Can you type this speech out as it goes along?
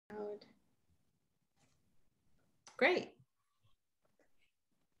Great.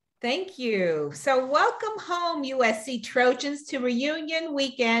 Thank you. So welcome home, USC Trojans, to Reunion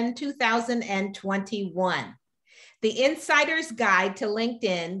Weekend 2021. The Insider's Guide to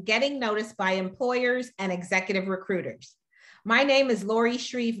LinkedIn, Getting Noticed by Employers and Executive Recruiters. My name is Lori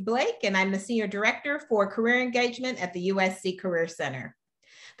Shreve Blake, and I'm the Senior Director for Career Engagement at the USC Career Center.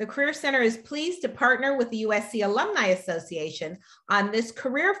 The Career Center is pleased to partner with the USC Alumni Association on this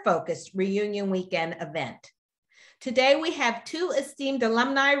career-focused Reunion Weekend event. Today, we have two esteemed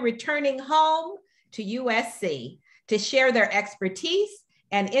alumni returning home to USC to share their expertise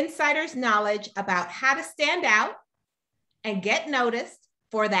and insiders' knowledge about how to stand out and get noticed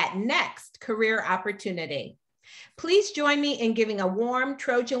for that next career opportunity. Please join me in giving a warm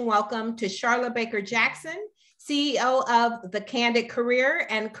Trojan welcome to Sharla Baker Jackson, CEO of The Candid Career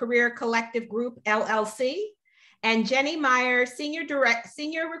and Career Collective Group, LLC, and Jenny Meyer, Senior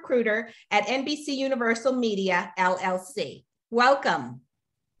Recruiter at NBC Universal Media, LLC. Welcome.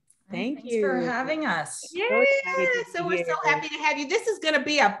 Thanks for having us. Yeah, so we're so happy to have you. This is going to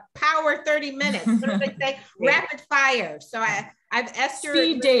be a power 30 minutes. What do they say? Rapid fire. So I've Esther.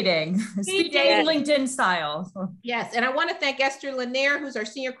 Speed dating LinkedIn style. Yes, and I want to thank Esther Lanier, who's our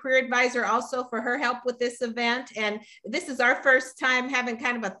Senior Career Advisor, also for her help with this event. And this is our first time having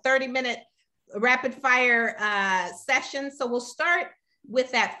kind of a 30-minute rapid fire session. So we'll start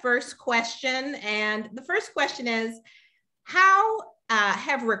with that first question. And the first question is, how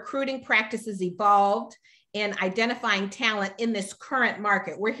have recruiting practices evolved in identifying talent in this current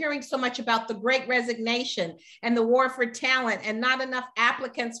market? We're hearing so much about the Great Resignation and the war for talent and not enough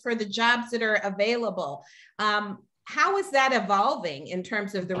applicants for the jobs that are available. How is that evolving in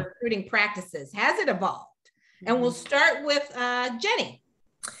terms of the recruiting practices? Has it evolved? And we'll start with Jenny.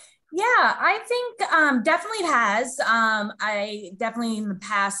 Yeah, I think definitely it has. I definitely in the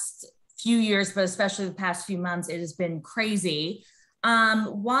past few years, but especially the past few months, it has been crazy.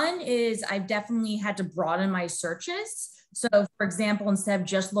 One is I've definitely had to broaden my searches. So for example, instead of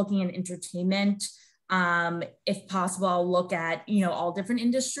just looking at entertainment, if possible, I'll look at, all different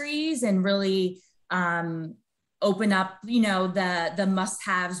industries and really open up, the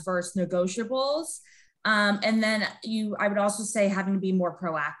must-haves versus negotiables. And then I would also say having to be more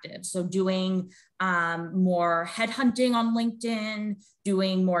proactive. So doing more headhunting on LinkedIn,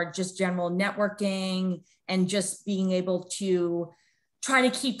 doing more just general networking, and just being able to try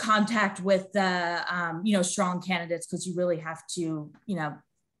to keep contact with the, strong candidates, because you really have to,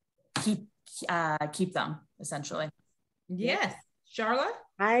 keep them essentially. Yes. Sharla?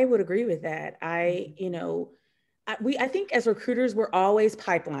 I would agree with that. I think as recruiters, we're always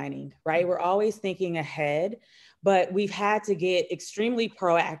pipelining, right? We're always thinking ahead, but we've had to get extremely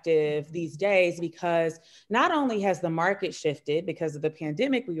proactive these days because not only has the market shifted because of the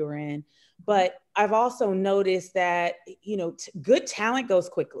pandemic we were in, but I've also noticed that, good talent goes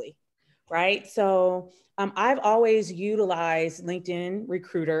quickly, right? So I've always utilized LinkedIn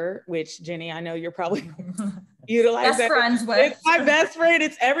Recruiter, which Jenny, I know you're probably utilize best friends with. It's my best friend.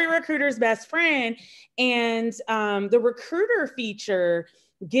 It's every recruiter's best friend. And the recruiter feature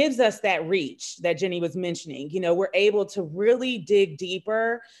gives us that reach that Jenny was mentioning. We're able to really dig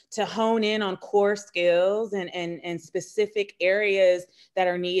deeper to hone in on core skills and specific areas that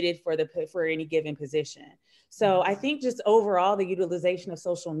are needed for any given position. So I think just overall, the utilization of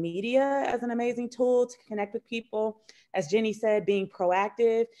social media as an amazing tool to connect with people, as Jenny said, being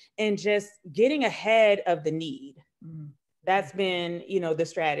proactive and just getting ahead of the need. That's been, the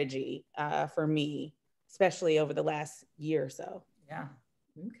strategy for me, especially over the last year or so. Yeah.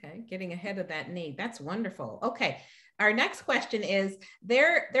 Okay, getting ahead of that need. That's wonderful. Okay, our next question is,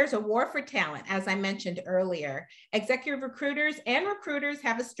 there's a war for talent, as I mentioned earlier. Executive recruiters and recruiters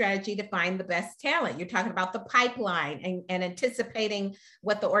have a strategy to find the best talent. You're talking about the pipeline and anticipating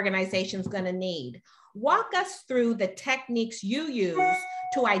what the organization's going to need. Walk us through the techniques you use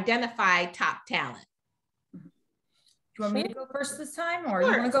to identify top talent. Do you want me to go first this time, or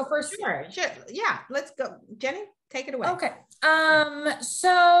Sure. You want to go first? Sure. Yeah, let's go. Jenny, take it away. Okay.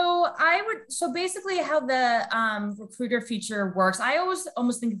 So basically how the recruiter feature works, I always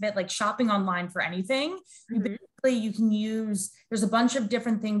almost think of it like shopping online for anything. Basically, you can use, there's a bunch of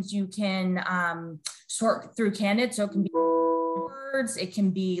different things you can sort through candidates. So it can be words, it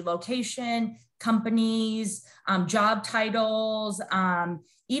can be location, companies, job titles,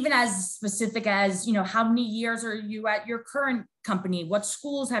 even as specific as, how many years are you at your current company? What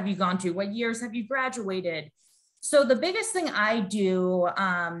schools have you gone to? What years have you graduated? So the biggest thing I do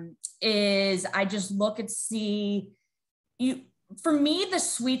is I just look and see, for me, the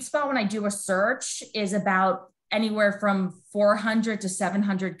sweet spot when I do a search is about anywhere from 400 to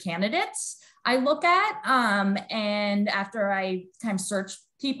 700 candidates I look at. And after I kind of search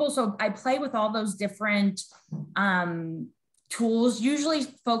people, so I play with all those different tools, usually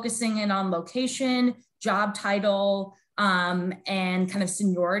focusing in on location, job title, and kind of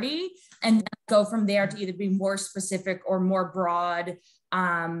seniority, and go from there to either be more specific or more broad.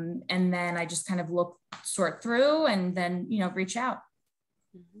 And then I just kind of sort through and then, reach out.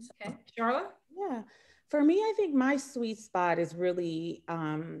 Okay, Charlotte? Yeah, for me, I think my sweet spot is really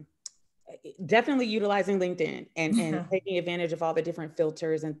definitely utilizing LinkedIn and taking advantage of all the different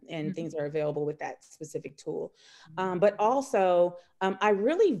filters and things that are available with that specific tool. But also, I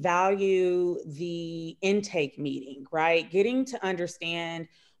really value the intake meeting, right? Getting to understand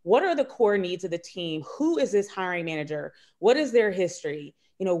what are the core needs of the team? Who is this hiring manager? What is their history?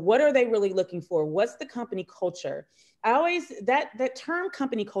 What are they really looking for? What's the company culture? I always, that term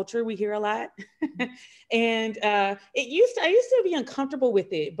company culture, we hear a lot. And I used to be uncomfortable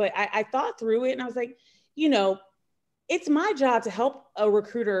with it, but I thought through it and I was like, it's my job to help a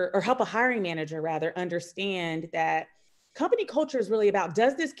recruiter or help a hiring manager rather understand that company culture is really about,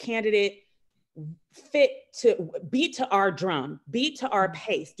 does this candidate fit to beat to our drum, beat to our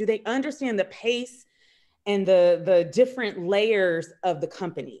pace? Do they understand the pace and the different layers of the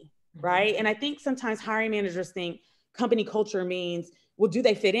company, right? And I think sometimes hiring managers think company culture means, well, do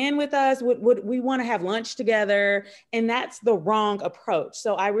they fit in with us? Would we want to have lunch together? And that's the wrong approach.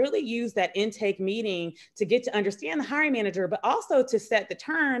 So I really use that intake meeting to get to understand the hiring manager, but also to set the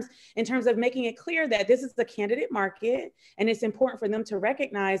terms in terms of making it clear that this is the candidate market. And it's important for them to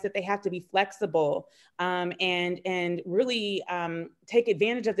recognize that they have to be flexible and really take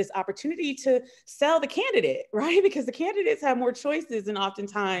advantage of this opportunity to sell the candidate, right? Because the candidates have more choices than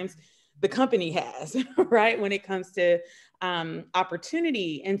oftentimes the company has, right? When it comes to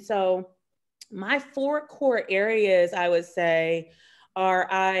opportunity. And so my 4 core areas, I would say, are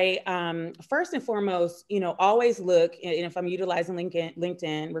first and foremost, always look, and if I'm utilizing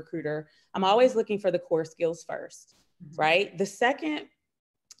LinkedIn Recruiter, I'm always looking for the core skills first, right? The second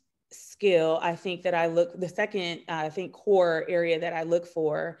skill, I think core area that I look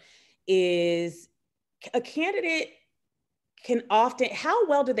for is a candidate can often, how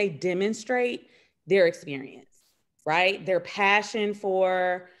well do they demonstrate their experience, right? Their passion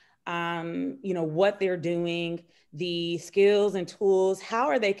for, what they're doing, the skills and tools, how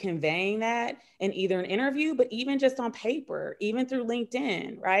are they conveying that in either an interview, but even just on paper, even through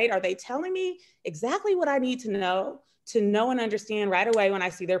LinkedIn, right? Are they telling me exactly what I need to know and understand right away when I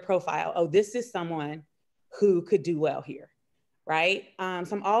see their profile? Oh, this is someone who could do well here, right? So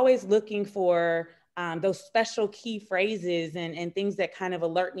I'm always looking for those special key phrases and things that kind of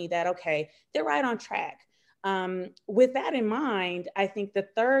alert me that, okay, they're right on track. With that in mind, I think the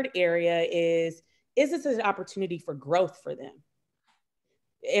third area is this an opportunity for growth for them?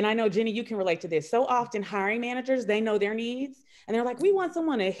 And I know, Jenny, you can relate to this. So often hiring managers, they know their needs and they're like, we want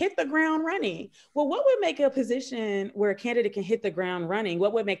someone to hit the ground running. Well, what would make a position where a candidate can hit the ground running?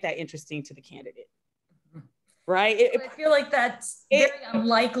 What would make that interesting to the candidate? Right? I feel like that's very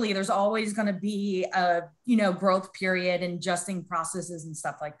unlikely. There's always going to be a, growth period and adjusting processes and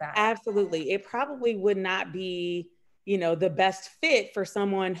stuff like that. Absolutely. It probably would not be, the best fit for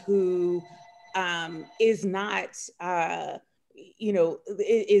someone who is not,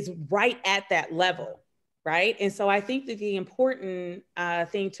 is right at that level. Right. And so I think that the important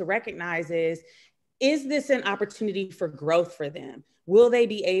thing to recognize is this an opportunity for growth for them? Will they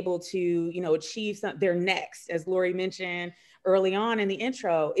be able to, achieve their next, as Lori mentioned early on in the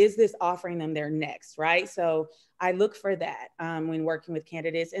intro, is this offering them their next, right? So I look for that when working with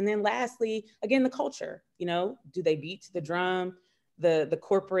candidates. And then lastly, again, the culture, do they beat to the drum, the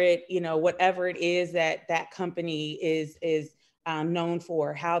corporate, whatever it is that company is known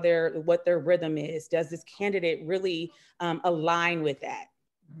for, what their rhythm is. Does this candidate really align with that?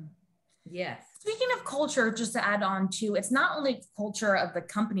 Yes. Speaking of culture, just to add on to, it's not only culture of the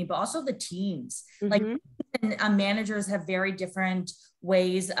company, but also the teams. Like managers have very different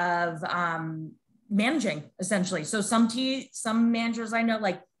ways of managing, essentially. So some managers I know,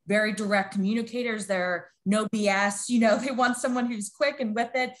 like very direct communicators, they're no BS, they want someone who's quick and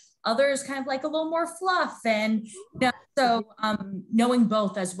with it. Others kind of like a little more fluff. And so knowing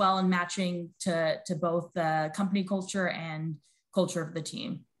both as well and matching to both the company culture and culture of the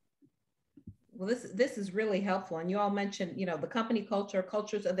team. Well, this is really helpful. And you all mentioned, the company culture,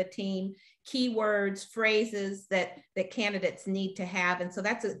 cultures of the team, keywords, phrases that candidates need to have. And so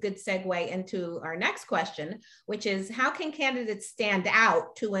that's a good segue into our next question, which is how can candidates stand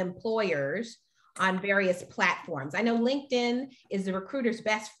out to employers on various platforms? I know LinkedIn is the recruiter's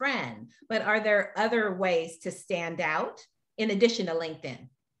best friend, but are there other ways to stand out in addition to LinkedIn?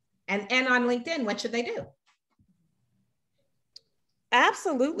 And on LinkedIn, what should they do?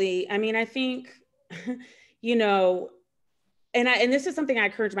 Absolutely. I mean, I think, you know, and this is something I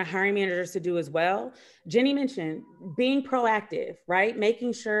encourage my hiring managers to do as well. Jenny mentioned being proactive, right?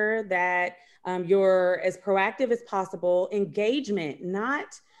 Making sure that you're as proactive as possible. Engagement,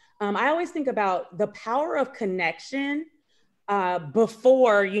 not, I always think about the power of connection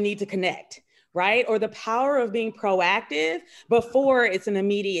before you need to connect, right? Or the power of being proactive before it's an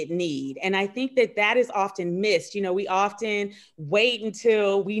immediate need. And I think that that is often missed. You know, we often wait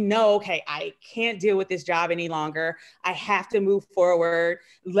until we know, okay, I can't deal with this job any longer. I have to move forward.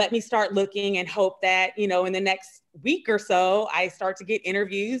 Let me start looking and hope that, you know, in the next week or so, I start to get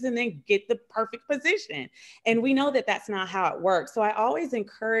interviews and then get the perfect position. And we know that that's not how it works. So I always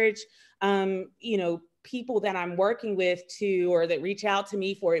encourage, you know, people that I'm working with or that reach out to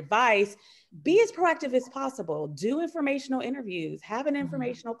me for advice, be as proactive as possible. Do informational interviews, have an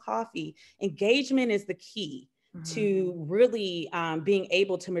informational coffee. Engagement is the key to really being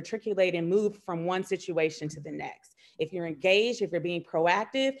able to matriculate and move from one situation to the next. If you're engaged, if you're being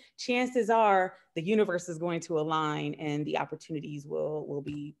proactive, chances are the universe is going to align and the opportunities will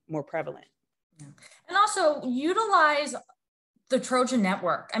be more prevalent. Yeah. And also utilize the Trojan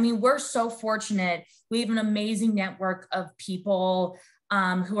Network. I mean, we're so fortunate. We have an amazing network of people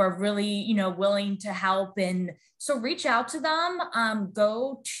who are really, you know, willing to help. And so reach out to them,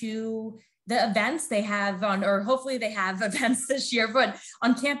 go to the events they have on, or hopefully they have events this year, but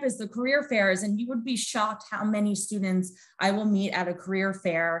on campus, the career fairs, and you would be shocked how many students I will meet at a career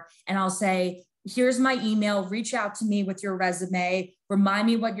fair. And I'll say, here's my email, reach out to me with your resume, remind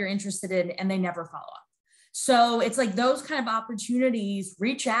me what you're interested in, and they never follow up. So it's like those kind of opportunities,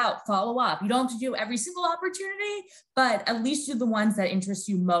 reach out, follow up. You don't have to do every single opportunity, but at least do the ones that interest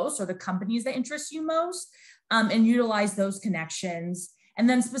you most or the companies that interest you most, and utilize those connections. And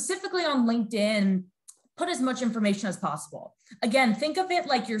then specifically on LinkedIn, put as much information as possible. Again, think of it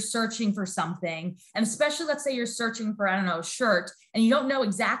like you're searching for something. And especially, let's say you're searching for, I don't know, a shirt, and you don't know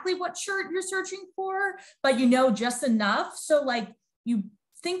exactly what shirt you're searching for, but you know just enough. So like you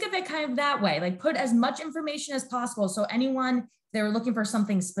think of it kind of that way, like put as much information as possible. So anyone, they're looking for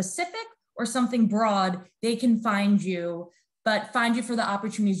something specific or something broad, they can find you, but find you for the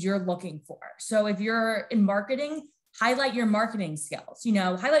opportunities you're looking for. So if you're in marketing, highlight your marketing skills, you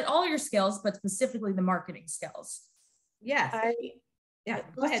know, highlight all your skills, but specifically the marketing skills. Yes.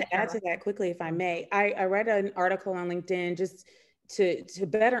 Go ahead. To add to that quickly, if I may, I read an article on LinkedIn just to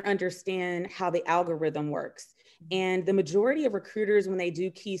better understand how the algorithm works. And the majority of recruiters, when they do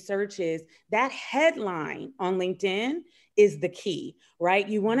key searches, that headline on LinkedIn is the key, right?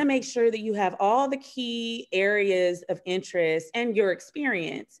 You want to make sure that you have all the key areas of interest and your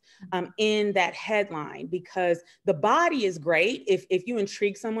experience in that headline, because the body is great. If you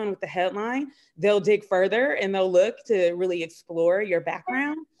intrigue someone with the headline, they'll dig further and they'll look to really explore your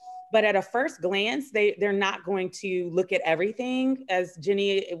background. But at a first glance, they're not going to look at everything. As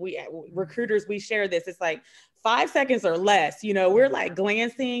Jenny, recruiters, we share this. It's like 5 seconds or less, you know, we're like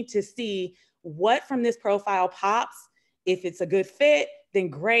glancing to see what from this profile pops. If it's a good fit, then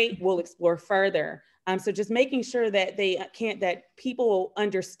great, we'll explore further. So just making sure that that people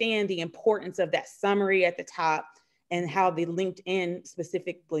understand the importance of that summary at the top and how the LinkedIn,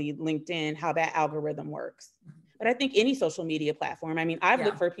 specifically LinkedIn, how that algorithm works. But I think any social media platform, I mean, I've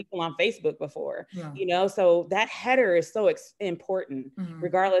looked for people on Facebook before, you know, so that header is so important,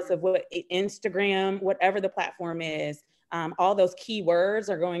 regardless of what Instagram, whatever the platform is, all those keywords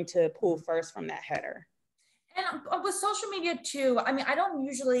are going to pull first from that header. And with social media too, I mean, I don't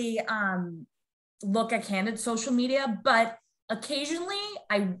usually look at candid social media, but occasionally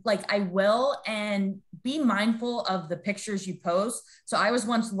I will, and be mindful of the pictures you post. So I was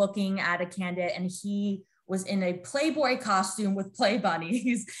once looking at a candidate and he was in a Playboy costume with play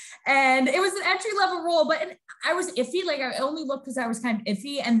bunnies, and it was an entry-level role, but I was iffy. Like I only looked because I was kind of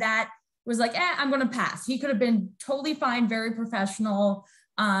iffy, and that was like, I'm going to pass. He could have been totally fine, very professional,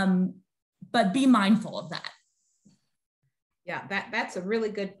 but be mindful of that. Yeah, that's a really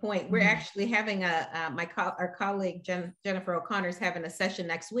good point. We're actually having our colleague Jennifer O'Connor is having a session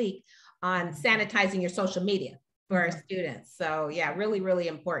next week on sanitizing your social media for our students. So yeah, really, really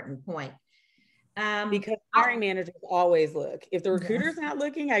important point. Because hiring managers always look. If the recruiter's not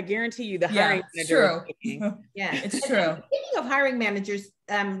looking, I guarantee you the hiring manager is looking. Yeah, it's true. Speaking of hiring managers,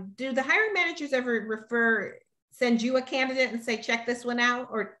 do the hiring managers ever send you a candidate and say, check this one out?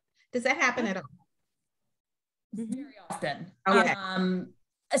 Or does that happen at all? Very often. Okay.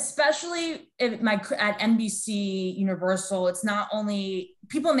 especially at NBC Universal, it's not only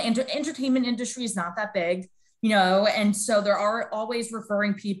people in the entertainment industry is not that big, and so there are always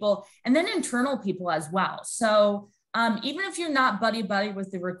referring people, and then internal people as well. So even if you're not buddy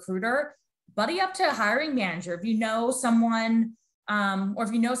with the recruiter, buddy up to a hiring manager. If you know someone, or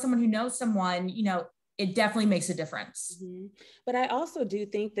if you know someone who knows someone, it definitely makes a difference. Mm-hmm. But I also do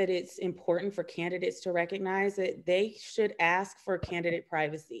think that it's important for candidates to recognize that they should ask for candidate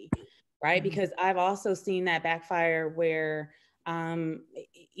privacy, right? Mm-hmm. Because I've also seen that backfire where,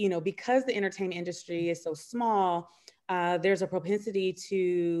 because the entertainment industry is so small, there's a propensity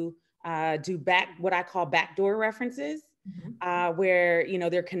to do what I call backdoor references. Mm-hmm. Where,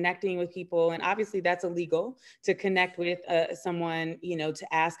 they're connecting with people, and obviously that's illegal to connect with someone, to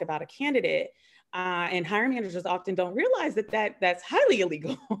ask about a candidate. And hiring managers often don't realize that's highly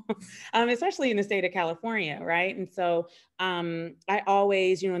illegal, especially in the state of California, right? And so I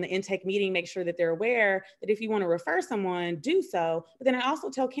always, in the intake meeting, make sure that they're aware that if you want to refer someone, do so. But then I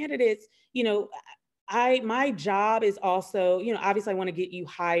also tell candidates, my job is also, obviously I want to get you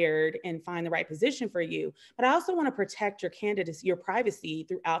hired and find the right position for you, but I also want to protect your candidacy, your privacy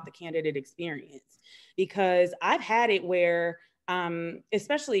throughout the candidate experience, because I've had it where,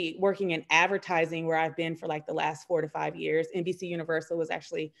 especially working in advertising, where I've been for like the last 4 to 5 years. NBC Universal was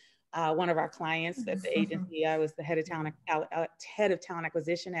actually one of our clients at the agency. I was the head of talent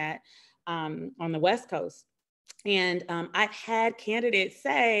acquisition at on the West Coast. And I've had candidates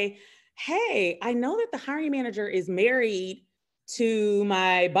say, hey, I know that the hiring manager is married to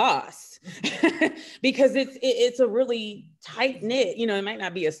my boss because it's a really tight knit, it might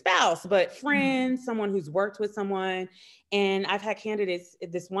not be a spouse, but friends, someone who's worked with someone. And I've had candidates,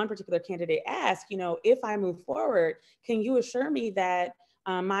 this one particular candidate ask, if I move forward, can you assure me that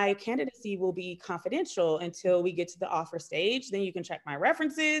my candidacy will be confidential until we get to the offer stage? Then you can check my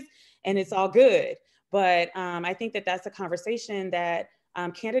references and it's all good. But I think that that's a conversation that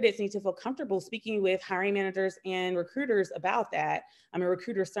candidates need to feel comfortable speaking with hiring managers and recruiters about that.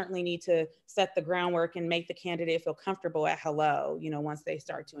 Recruiters certainly need to set the groundwork and make the candidate feel comfortable at hello, once they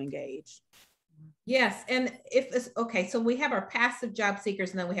start to engage. Yes, and if it's okay, so we have our passive job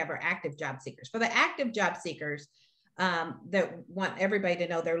seekers and then we have our active job seekers. For the active job seekers that want everybody to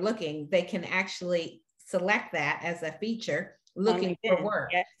know they're looking, they can actually select that as a feature, looking for work.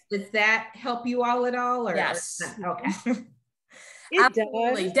 Yes. Does that help you all at all? Or, yes. Okay.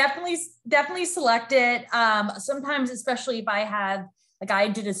 Absolutely. Definitely select it. Sometimes, especially if I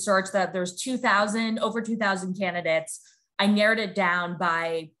did a search that there's over 2,000 candidates, I narrowed it down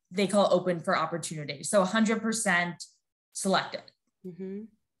by, they call it open for opportunity. So 100% selected. Mm-hmm.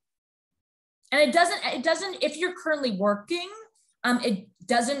 And it doesn't, if you're currently working, it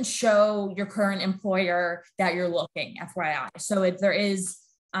doesn't show your current employer that you're looking, FYI. So there is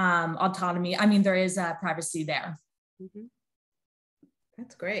autonomy. There is privacy there. Mm-hmm.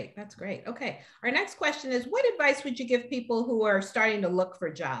 That's great. That's great. Okay. Our next question is, what advice would you give people who are starting to look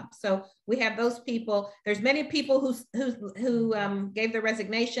for jobs? So we have those people. There's many people who gave their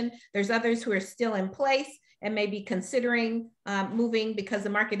resignation. There's others who are still in place and maybe considering moving because the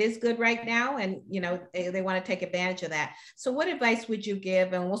market is good right now, and they want to take advantage of that. So what advice would you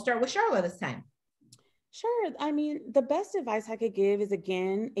give? And we'll start with Charla this time. Sure. The best advice I could give is,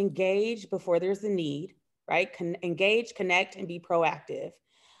 again, engage before there's a need. Right? Engage, connect, and be proactive.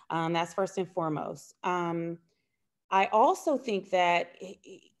 That's first and foremost. I also think that,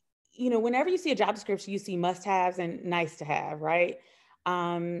 whenever you see a job description, you see must-haves and nice to have, right?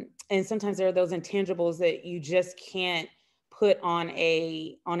 And sometimes there are those intangibles that you just can't put on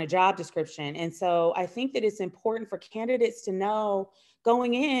a job description. And so I think that it's important for candidates to know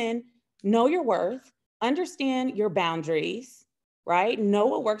going in, know your worth, understand your boundaries, right? Know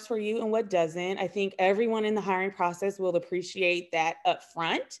what works for you and what doesn't. I think everyone in the hiring process will appreciate that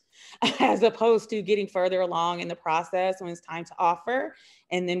upfront, as opposed to getting further along in the process when it's time to offer.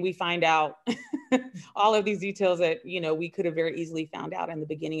 And then we find out all of these details that, we could have very easily found out in the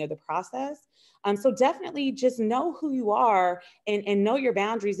beginning of the process. So definitely just know who you are and know your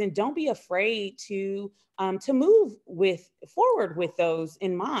boundaries, and don't be afraid to move forward with those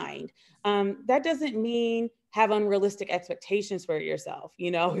in mind. That doesn't mean have unrealistic expectations for yourself.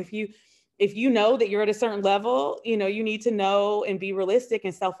 If you know that you're at a certain level, you need to know and be realistic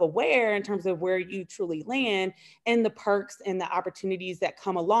and self-aware in terms of where you truly land and the perks and the opportunities that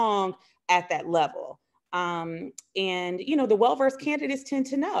come along at that level. And the well-versed candidates tend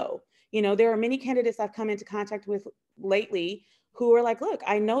to know. There are many candidates I've come into contact with lately who are like, look,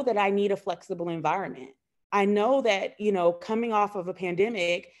 I know that I need a flexible environment. I know that, coming off of a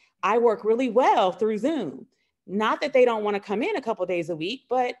pandemic, I work really well through Zoom. Not that they don't want to come in a couple days a week,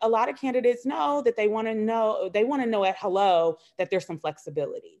 but a lot of candidates know that they want to know at hello that there's some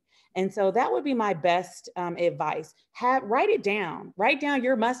flexibility. And so that would be my best advice. Write it down. Write down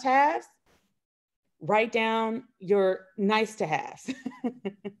your must-haves. Write down your nice-to-haves,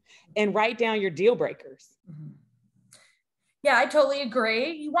 and write down your deal breakers. Mm-hmm. Yeah, I totally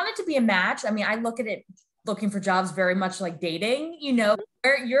agree. You want it to be a match. I mean, I look at it looking for jobs very much like dating, you know,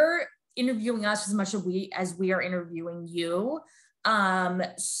 where you're interviewing us as much as we are interviewing you.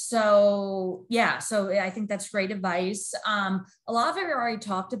 So I think that's great advice. A lot of it we already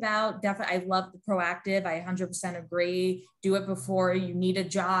talked about. Definitely, I love the proactive. I 100% agree. Do it before you need a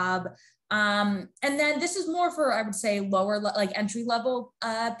job. And then this is more for, I would say, like entry level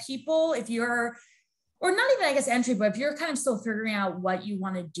people. If you're, or not even, I guess, entry, but if you're kind of still figuring out what you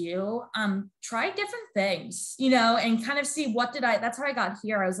want to do, try different things, you know, and kind of see that's how I got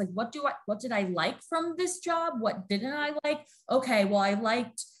here. I was like, what did I like from this job? What didn't I like? Okay, well, I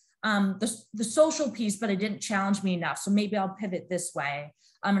liked the social piece, but it didn't challenge me enough. So maybe I'll pivot this way.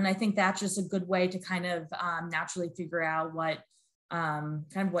 And I think that's just a good way to kind of naturally figure out what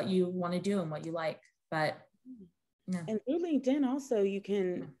you want to do and what you like. But yeah. And through LinkedIn also, you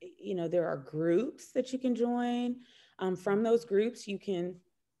can, you know, there are groups that you can join. From those groups, you can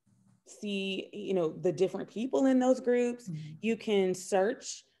see, you know, the different people in those groups. Mm-hmm. You can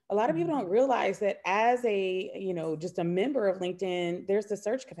search. A lot of people don't realize that as a, you know, just a member of LinkedIn, there's the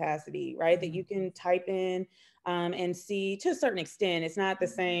search capacity, right? That you can type in and see to a certain extent. It's not the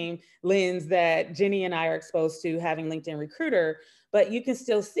same lens that Jenny and I are exposed to having LinkedIn Recruiter, but you can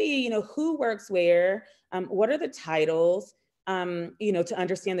still see, you know, who works where, what are the titles, you know, to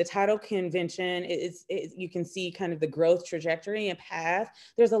understand the title convention. You can see kind of the growth trajectory and path.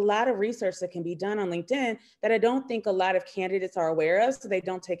 There's a lot of research that can be done on LinkedIn that I don't think a lot of candidates are aware of, so they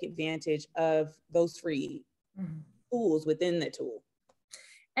don't take advantage of those free tools within the tool.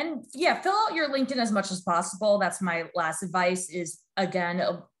 And yeah, fill out your LinkedIn as much as possible. That's my last advice is, again,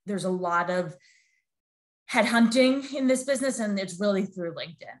 there's a lot of headhunting in this business, and it's really through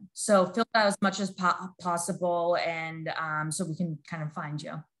LinkedIn. So fill out as much as possible, and so we can kind of find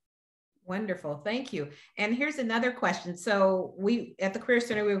you. Wonderful, thank you. And here's another question. So we at the Career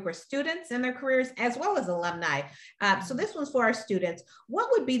Center, we work with students and their careers as well as alumni. So this one's for our students. What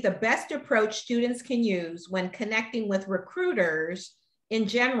would be the best approach students can use when connecting with recruiters in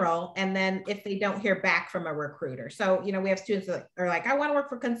general, and then if they don't hear back from a recruiter? So, you know, we have students that are like, I want to work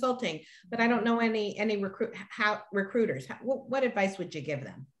for consulting, but I don't know any recruiters. What advice would you give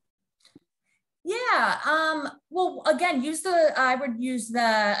them? Yeah, well, again, I would use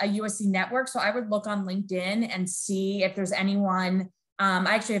the USC network. So I would look on LinkedIn and see if there's anyone.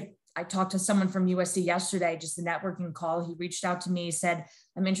 I talked to someone from USC yesterday, just a networking call. He reached out to me, said,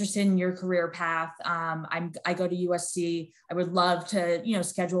 I'm interested in your career path. I go to USC. I would love to, you know,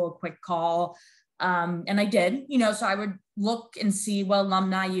 schedule a quick call. And I did, you know, so I would look and see what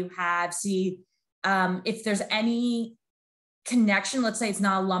alumni you have, see if there's any connection. Let's say it's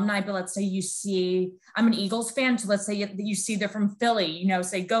not alumni, but let's say you see, I'm an Eagles fan. So let's say you see they're from Philly, you know,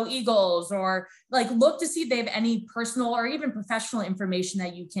 say go Eagles, or like look to see if they have any personal or even professional information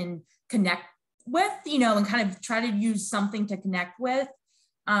that you can connect with, you know, and kind of try to use something to connect with.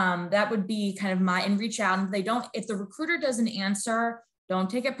 That would be kind of and reach out. And if the recruiter doesn't answer,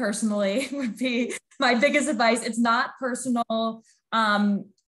 don't take it personally would be my biggest advice. It's not personal.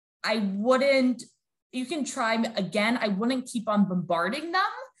 You can try again. I wouldn't keep on bombarding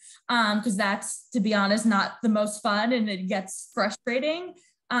them because that's, to be honest, not the most fun and it gets frustrating.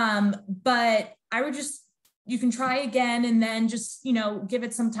 But I would you can try again and then just, you know, give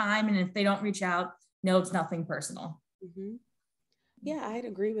it some time. And if they don't reach out, no, it's nothing personal. Mm-hmm. Yeah, I'd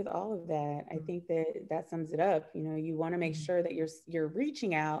agree with all of that. I think that sums it up. You know, you want to make sure that you're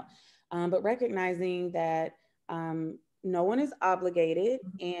reaching out, but recognizing that no one is obligated,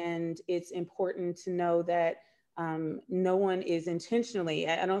 and it's important to know that no one is intentionally.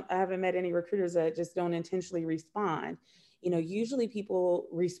 I haven't met any recruiters that just don't intentionally respond. You know, usually people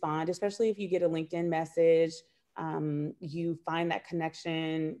respond, especially if you get a LinkedIn message. You find that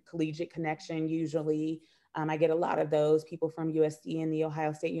connection, collegiate connection. Usually, I get a lot of those people from USC and the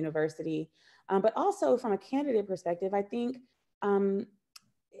Ohio State University, but also from a candidate perspective, I think.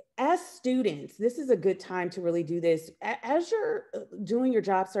 As students, this is a good time to really do this. As you're doing your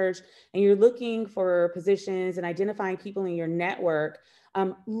job search and you're looking for positions and identifying people in your network,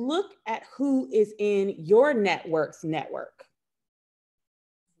 look at who is in your network's network,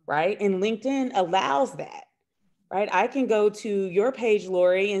 right? And LinkedIn allows that, right? I can go to your page,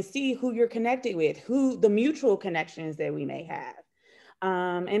 Lori, and see who you're connected with, who the mutual connections that we may have.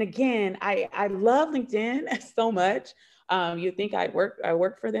 And again, I love LinkedIn so much. You think I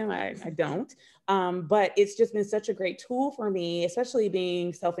work for them. I don't. But it's just been such a great tool for me, especially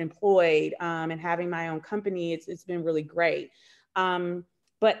being self-employed and having my own company. It's been really great.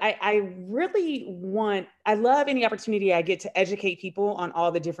 But I love any opportunity I get to educate people on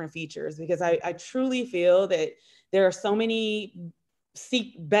all the different features, because I truly feel that there are so many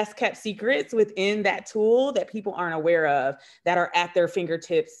best kept secrets within that tool that people aren't aware of, that are at their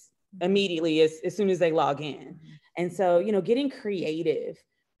fingertips immediately as soon as they log in. And so, you know, getting creative,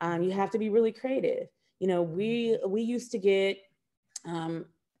 you have to be really creative. You know, we used to get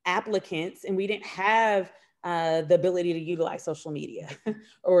applicants, and we didn't have the ability to utilize social media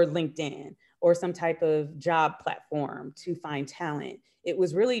or LinkedIn or some type of job platform to find talent. It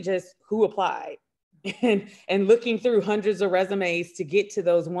was really just who applied. And looking through hundreds of resumes to get to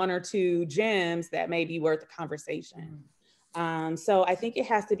those one or two gems that may be worth a conversation. So I think it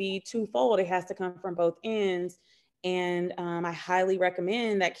has to be twofold. It has to come from both ends. And I highly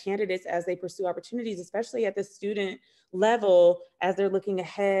recommend that candidates, as they pursue opportunities, especially at the student level, as they're looking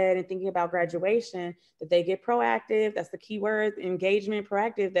ahead and thinking about graduation, that they get proactive. That's the key word, engagement,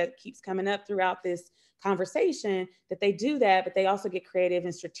 proactive, that keeps coming up throughout this conversation, that they do that, but they also get creative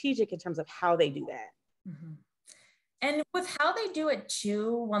and strategic in terms of how they do that. Mm-hmm. And with how they do it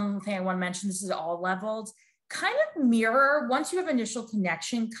too, one thing I want to mention, this is all levels, kind of mirror, once you have initial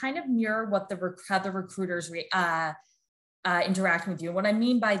connection, kind of mirror what how the recruiters interacting with you. What I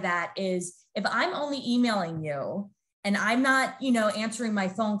mean by that is, if I'm only emailing you and I'm not, you know, answering my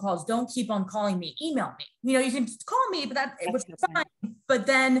phone calls, don't keep on calling me, email me. You know, you can call me, but which is fine. But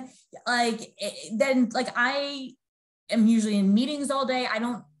then I am usually in meetings all day. I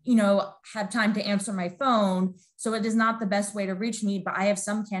don't, you know, have time to answer my phone. So it is not the best way to reach me, but I have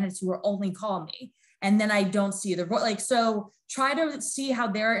some candidates who will only call me, and then I don't see the so try to see how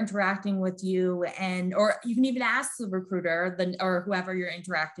they're interacting with you, or you can even ask the recruiter or whoever you're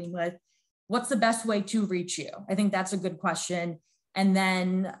interacting with, what's the best way to reach you? I think that's a good question. And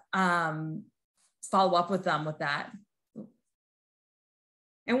then follow up with them with that.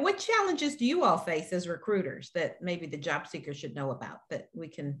 And what challenges do you all face as recruiters that maybe the job seeker should know about, that we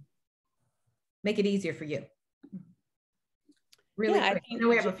can make it easier for you? Really, yeah, I think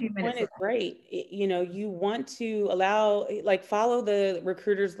we have a few minutes. It's great. You know, you want to follow the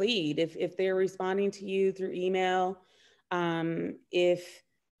recruiter's lead. If they're responding to you through email, if,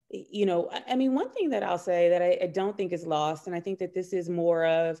 you know, I mean, one thing that I'll say that I don't think is lost, and I think that this is more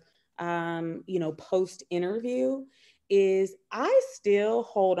of, you know, post-interview, is I still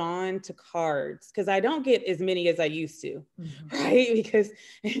hold on to cards, because I don't get as many as I used to, right? Because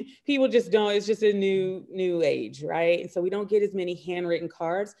people just don't, it's just a new age, right? And so we don't get as many handwritten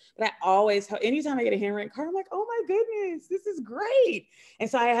cards, but I always, anytime I get a handwritten card, I'm like, oh my goodness, this is great. And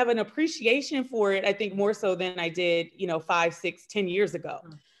so I have an appreciation for it, I think more so than I did, you know, 5, 6, 10 years ago.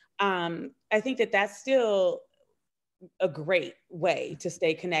 I think that that's still a great way to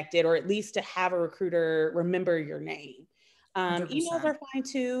stay connected, or at least to have a recruiter remember your name. Emails are fine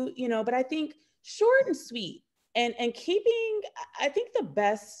too, you know, but I think short and sweet, and keeping, I think the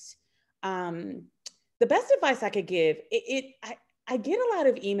best advice I could give, I get a lot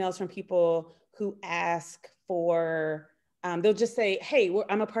of emails from people who ask for, they'll just say, hey,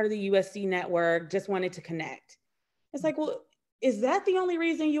 I'm a part of the USC network, just wanted to connect. It's like, well, is that the only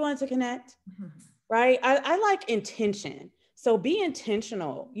reason you want to connect? Right? I like intention. So be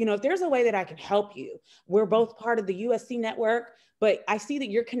intentional. You know, if there's a way that I can help you, we're both part of the USC network, but I see that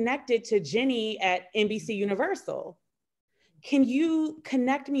you're connected to Jenny at NBC Universal. Can you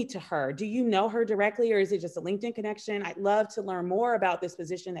connect me to her? Do you know her directly, or is it just a LinkedIn connection? I'd love to learn more about this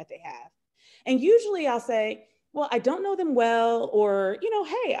position that they have. And usually I'll say, well, I don't know them well, or, you know,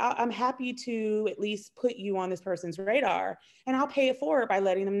 hey, I'm happy to at least put you on this person's radar, and I'll pay it forward by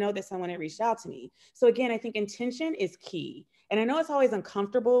letting them know that someone had reached out to me. So again, I think intention is key. And I know it's always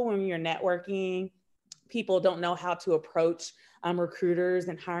uncomfortable when you're networking. People don't know how to approach recruiters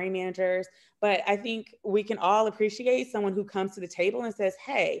and hiring managers, but I think we can all appreciate someone who comes to the table and says,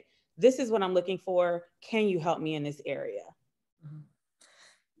 hey, this is what I'm looking for. Can you help me in this area?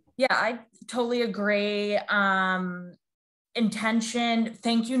 Yeah, I totally agree. Intention,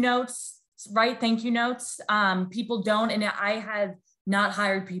 thank you notes, right? Thank you notes. People don't, and I have not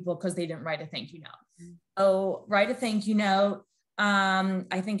hired people because they didn't write a thank you note. So write a thank you note.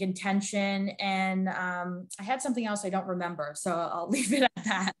 I think intention, and I had something else I don't remember, so I'll leave it at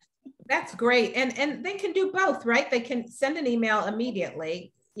that. That's great. And they can do both, right? They can send an email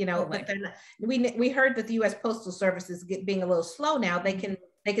immediately, you know, but then we heard that the U.S. Postal Service is being a little slow now. They can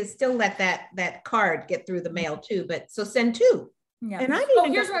still let that card get through the mail too, but so send 2. Yeah. And I've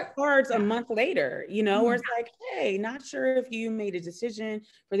even got cards a month later, you know, where it's like, hey, not sure if you made a decision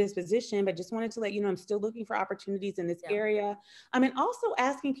for this position, but just wanted to let you know I'm still looking for opportunities in this area. And also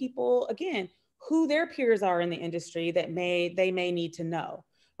asking people, again, who their peers are in the industry that they may need to know,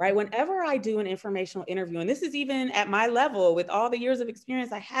 right? Whenever I do an informational interview, and this is even at my level with all the years of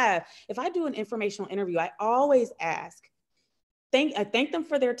experience I have, if I do an informational interview, I always ask, I thank them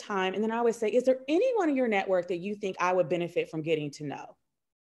for their time. And then I always say, is there anyone in your network that you think I would benefit from getting to know,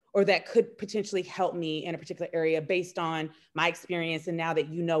 or that could potentially help me in a particular area based on my experience and now that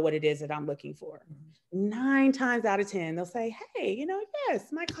you know what it is that I'm looking for? 9 times out of 10, they'll say, hey, you know,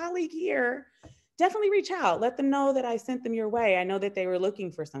 yes, my colleague here, definitely reach out. Let them know that I sent them your way. I know that they were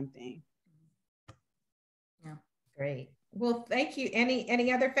looking for something. Yeah, great. Well, thank you.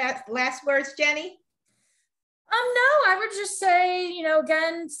 Any other last words, Jenny? No, I would just say, you know,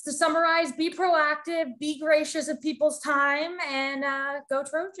 again, to summarize, be proactive, be gracious of people's time, and go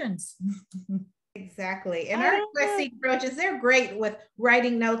Trojans. Exactly. And our USC Trojans, they're great with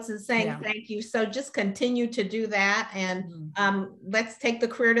writing notes and saying thank you. So just continue to do that. And let's take the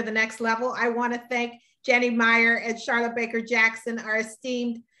career to the next level. I want to thank Jenny Meyer and Charlotte Baker Jackson, our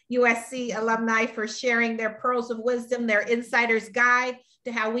esteemed USC alumni, for sharing their pearls of wisdom, their insider's guide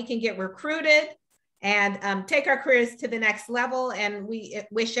to how we can get recruited and take our careers to the next level. And we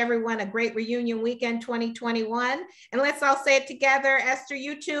wish everyone a great reunion weekend 2021. And let's all say it together. Esther,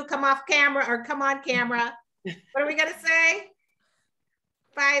 you too, come off camera, or come on camera. What are we gonna say?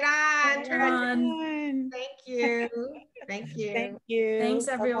 Fight on. Fight on. Thank you. Thank you. Thank you. Thanks,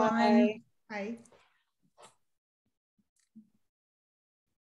 everyone. Bye-bye. Bye.